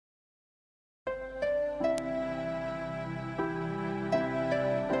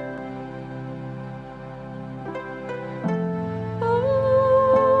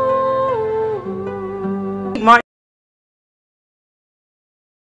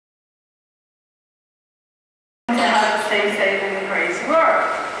stay sane in the crazy world.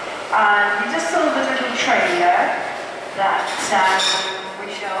 And you just saw the little trailer that we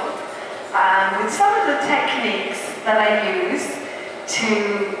showed with some of the techniques that I use to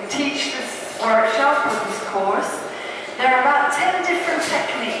teach this workshop or this course. There are about 10 different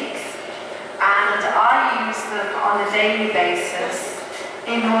techniques, and I use them on a daily basis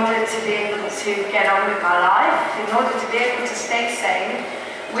in order to be able to get on with my life, in order to be able to stay sane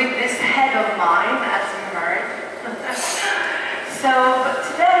with this head of mine, as you heard. But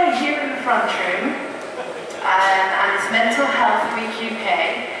today, here in the front room, and it's Mental Health Week UK,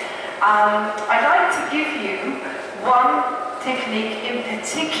 I'd like to give you one technique in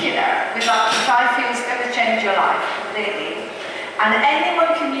particular, which I feel is going to change your life completely. And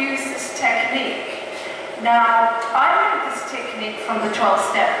anyone can use this technique. Now, I learned this technique from the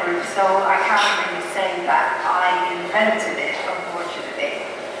 12-step group, so I can't really say that I invented it, unfortunately.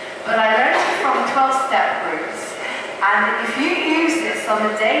 But I learned it from 12-step groups, and if you use this on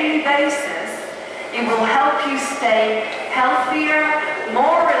a daily basis, it will help you stay healthier,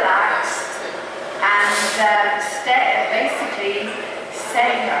 more relaxed, and basically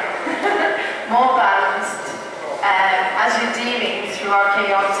saner, more balanced as you're dealing through our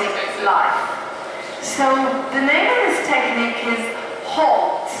chaotic life. So the name of this technique is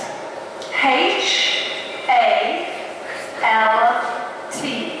HALT. H-A-L-T.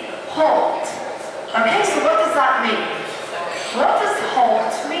 HALT. Okay, so what does that mean? What does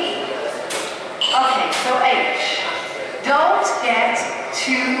HALT mean? Okay, so H. Don't get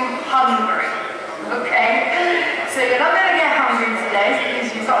too hungry. Okay? So you're not going to get hungry today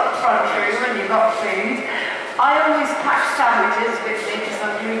because you've got the front room and you've got food. I always pack sandwiches with me because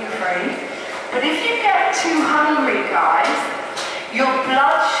I'm gluten-free. But if you get too hungry, guys, your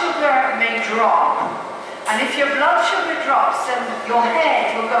blood sugar may drop. And if your blood sugar drops, then your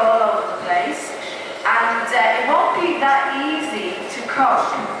head will go all over the place. And it won't be that easy to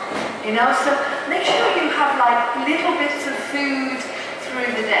cope. You know, so make sure you have like little bits of food through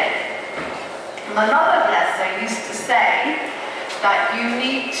the day. My mother, bless her, used to say that you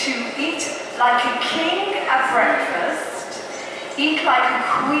need to eat like a king at breakfast, eat like a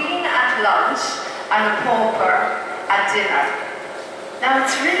queen at lunch, and a pauper at dinner. Now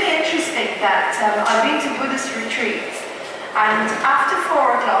it's really interesting that I've been to Buddhist retreats, and after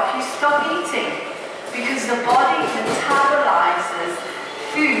 4 o'clock you stop eating because the body metabolizes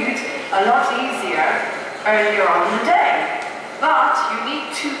food a lot easier earlier on in the day. But you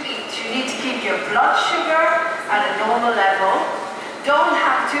need to eat. You need to keep your blood sugar at a normal level. Don't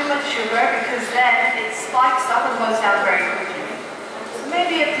have too much sugar because then it spikes up and goes down very quickly. So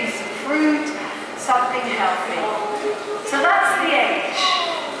maybe a piece of fruit, something healthy. So that's the H.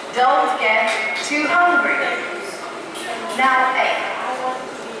 Don't get too hungry. Now A.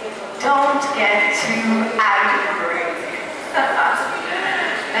 Don't get too angry.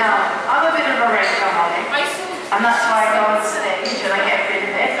 Now, I'm a bit of a rageaholic, and that's why I go on stage and I get rid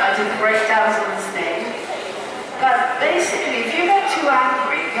of it. I do breakdowns on the stage. But basically, if you get too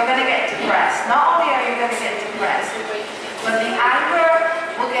angry, you're going to get depressed. Not only are you going to get depressed, but the anger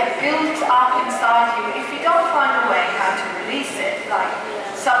will get built up inside you if you don't find a way how to release it, like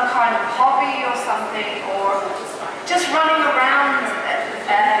some kind of hobby or something, or just running around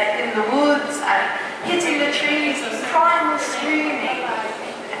in the woods and hitting the trees and crying and screaming.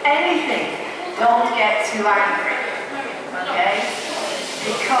 Anything. Don't get too angry. Okay?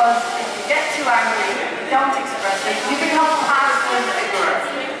 Because if you get too angry, you don't express it, you become passive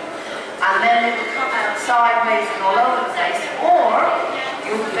aggressive. And then it will come out sideways and all over the place. Or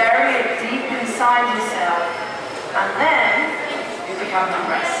you'll bury it deep inside yourself. And then you become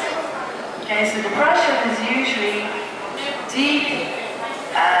depressed. Okay, so depression is usually deep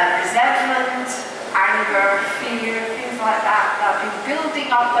resentment, anger, fear, things like that have been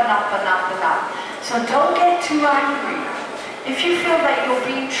building up and up and up and up. So don't get too angry. If you feel that you're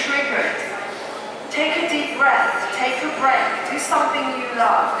being triggered, take a deep breath, take a break, do something you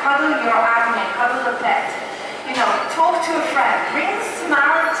love, cuddle your animal, cuddle a pet, you know, talk to a friend, ring the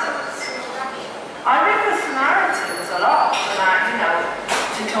Samaritans. I ring the Samaritans a lot when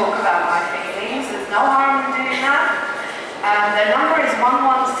to talk about my feelings. There's no harm in doing that. Their number is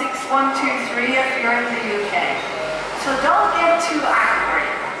 116123 if you're in the UK. So don't get too angry.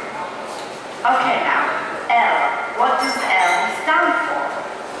 Okay, now, L. What does L stand for?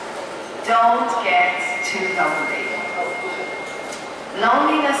 Don't get too lonely.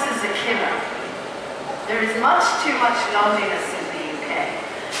 Loneliness is a killer. There is much too much loneliness in the UK.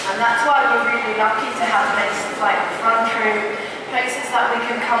 And that's why we're really lucky to have places like the front room, places that we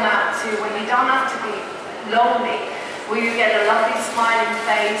can come out to when you don't have to be lonely, where you get a lovely smiling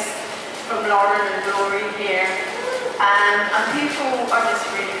face from Lauren and Glory here, and people are just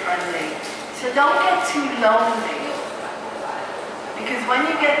really friendly. So don't get too lonely, because when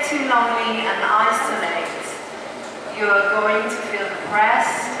you get too lonely and isolate, you're going to feel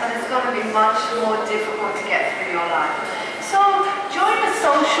depressed, and it's going to be much more difficult to get through your life. So join a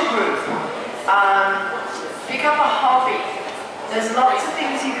social group, pick up a hobby. There's lots of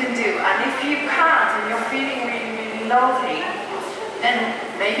things you can do, and if you can't and you're feeling really, really lonely, then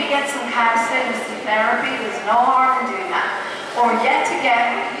maybe get some counseling, some therapy. There's no harm in doing that. Or yet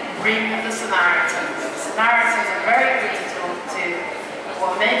again, ring the Samaritans. Samaritans are very good to talk to.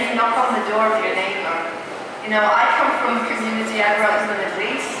 Or maybe knock on the door of your neighbor. You know, I come from a community, I grew up in the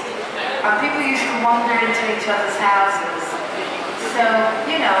Middle East, and people used to wander into each other's houses. So,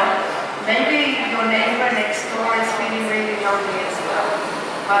 you know, maybe your neighbor next door is feeling really lonely as well.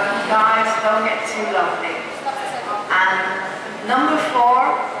 But guys, don't get too lonely. And number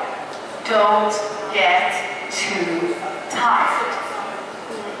 4, don't get too tired.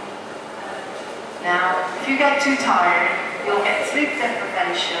 Now, if you get too tired, you'll get sleep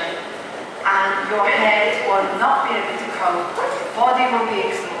deprivation, and your head will not be able to cope, your body will be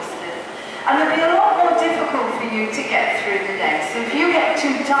exhausted, and it'll be a lot more difficult for you to get through the day. So if you get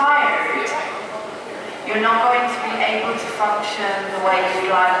too tired, you're not going to be able to function the way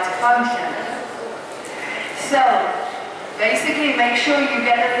you'd like to function. So, basically, make sure you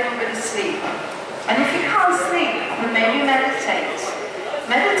get a little bit of sleep. And if you can't sleep, then maybe meditate.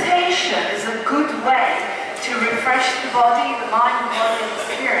 Meditation is a good way to refresh the body, the mind, the body, and the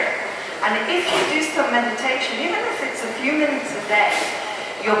spirit. And if you do some meditation, even if it's a few minutes a day,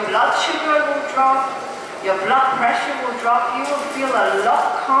 your blood sugar will drop, your blood pressure will drop, you will feel a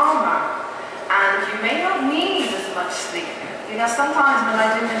lot calmer, and you may not need as much sleep. You know, sometimes when I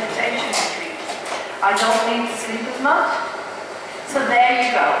do meditation retreats, I don't need to sleep as much. So there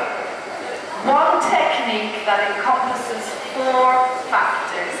you go. One technique that encompasses 4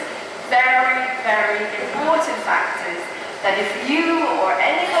 factors, very, very important factors, that if you or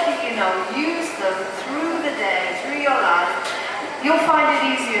anybody you know use them through the day, through your life, you'll find it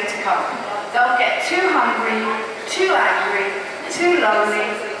easier to cope. Don't get too hungry, too angry, too lonely,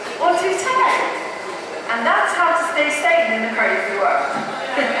 or too tired. And that's how to stay sane in a crazy world.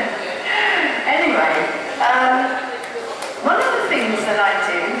 Anyway, one of the things that I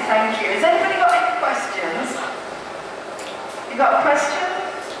do, thank you, has anybody got any questions? You got a question?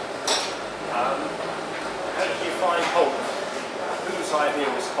 How did you find hope? Whose idea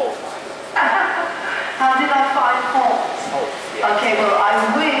was hope? How did I find hope? Hope, yeah. Okay, well, I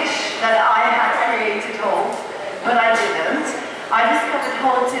wish that I had created hope, but I didn't. I discovered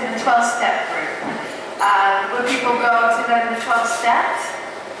hope in the 12-step group. Where people go to learn the 12 steps.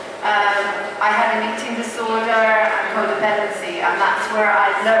 I had an eating disorder and codependency, and that's where I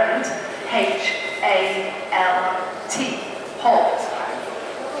learned H-A-L-T, HALT.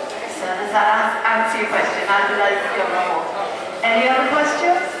 So does that answer your question? How did I discover HALT? Any other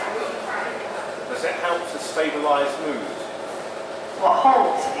questions? Does it help to stabilise mood? What,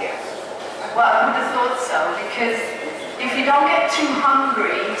 HALT? Yes. Well, I would have thought so, because if you don't get too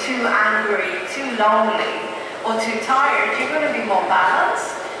hungry, too angry, too lonely, or too tired, you're going to be more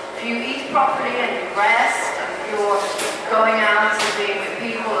balanced. If you eat properly and you rest, and you're going out and being with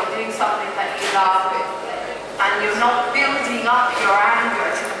people and doing something that you love, and you're not building up your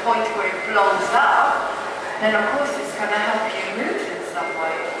anger to the point where it blows up, then of course it's going to help you move in some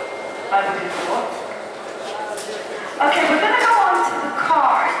way, I would have thought. Okay, we're going to go on to the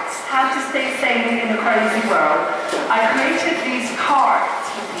cards, how to stay sane in a crazy world. I created these cards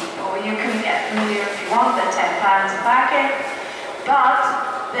for people. You can get them here if you want, they're £10 a packet, but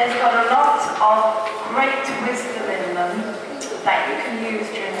there's got a lot of great wisdom in them that you can use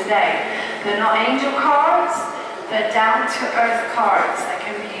during the day. They're not angel cards, they're down-to-earth cards that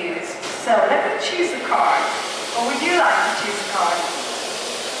can be used. So let me choose a card. Or would you like to choose a card?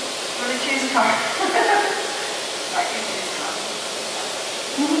 Want to choose a card? Right, you choose a card.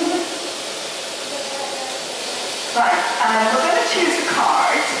 Right, we're going to choose a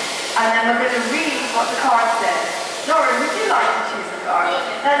card, and then we're going to read what the card says. Laura, would you like to choose a card?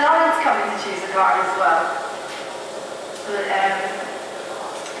 Lauren's coming to choose a card as well.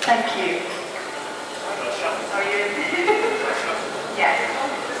 Thank you. Are you? Yes.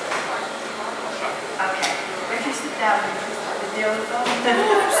 Okay. If you sit down, you can start the deal with them.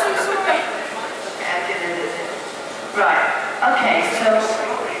 I'm so sorry. Okay, I did it. Right. Okay, so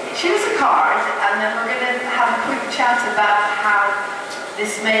choose a card, and then we're going to have a quick chat about how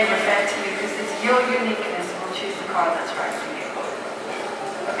this may refer to you, because it's your uniqueness. We'll choose the card that's right for you.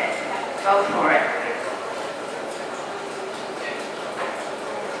 Okay, go for it.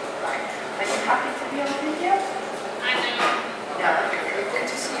 Right. Are you happy to be on video? I'm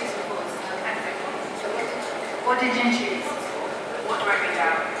What did you choose? What do I read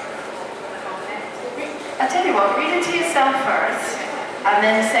out? I tell you what, read it to yourself first, and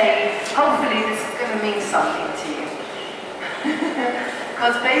then say, hopefully this is going to mean something to you.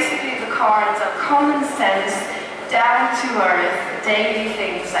 Because basically the cards are common sense, down to earth, daily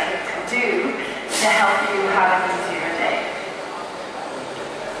things that you can do to help you have an easier day.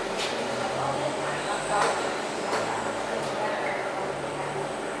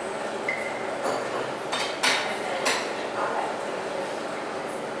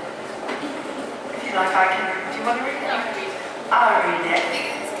 Like I can, do you want to read it? I'll read it.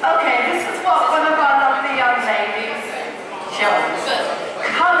 Okay, this is what one of our lovely young ladies chose.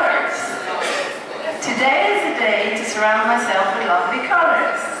 Colours. Today is a day to surround myself with lovely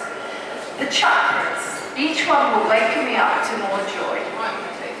colours. The chakras. Each one will wake me up to more joy.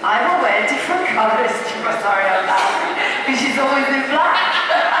 I will wear different colours. Sorry, I'm laughing. Because she's always in black.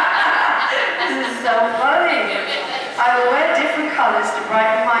 This is so funny. I will wear different colours to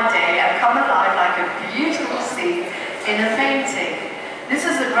brighten my day and come alive like a beautiful scene in a painting. This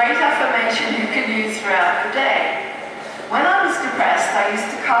is a great affirmation you can use throughout the day. When I was depressed, I used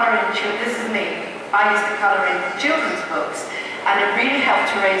to colour in, this is me, I used to colour in children's books, and it really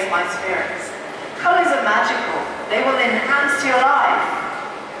helped to raise my spirits. Colours are magical. They will enhance your life.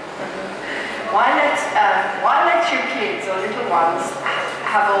 Why let your kids or little ones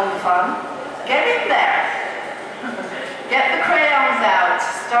have all the fun? Get in there. Get the crayons out,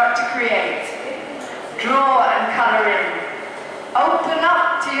 start to create. Draw and colour in. Open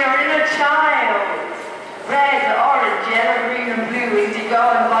up to your inner child. Red, orange, yellow, green and blue, indigo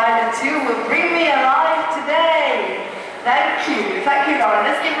and violet too will bring me alive today. Thank you, Lauren.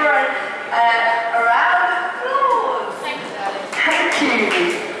 Let's give her a round of applause. Thank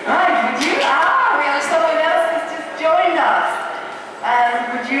you. Right, would you, we have someone else that's just joined us.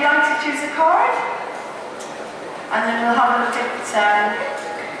 Would you like to choose a card? And then we'll have a look at,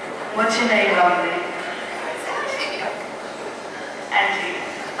 what's your name, lovely? Angie.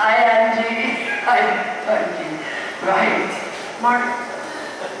 Hi, Angie. Hi, Angie. Right. Mark.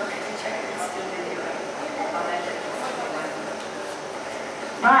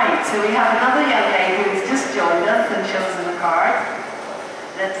 Right, so we have another young lady who's just joined us and chosen a card.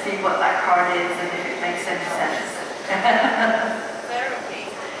 Let's see what that card is and if it makes any sense. Therapy.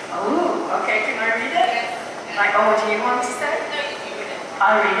 Oh, okay, can I read it? Like, oh, do you want to say? No, you can read it.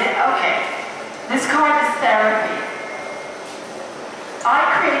 I'll read it? Okay. This card is therapy. I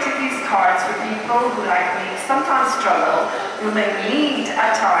created these cards for people who, like me, sometimes struggle, who may need,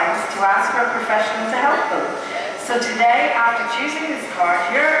 at times, to ask for a professional to help them. So today, after choosing this card,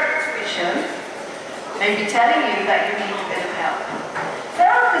 your intuition may be telling you that you need a bit of help.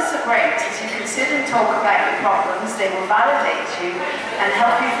 Therapists are great. As you can sit and talk about your problems, they will validate you and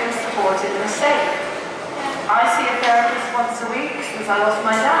help you feel supported and safe. I see a therapist once a week since I lost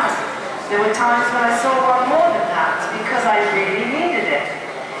my dad. There were times when I saw one more than that because I really needed it.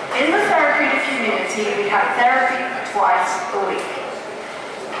 In the therapeutic community, we have therapy twice a week.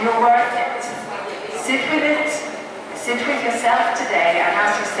 You're worth it. Sit with it. Sit with yourself today and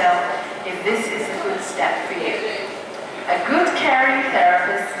ask yourself if this is a good step for you. A good caring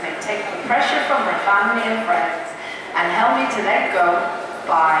therapist may take the pressure from my family and friends and help me to let go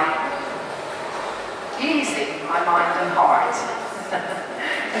by easing my mind and heart.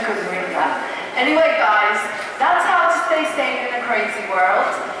 I couldn't read that. Anyway, guys, that's how to stay sane in a crazy world.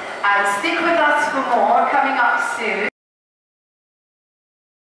 And stick with us for more. Coming up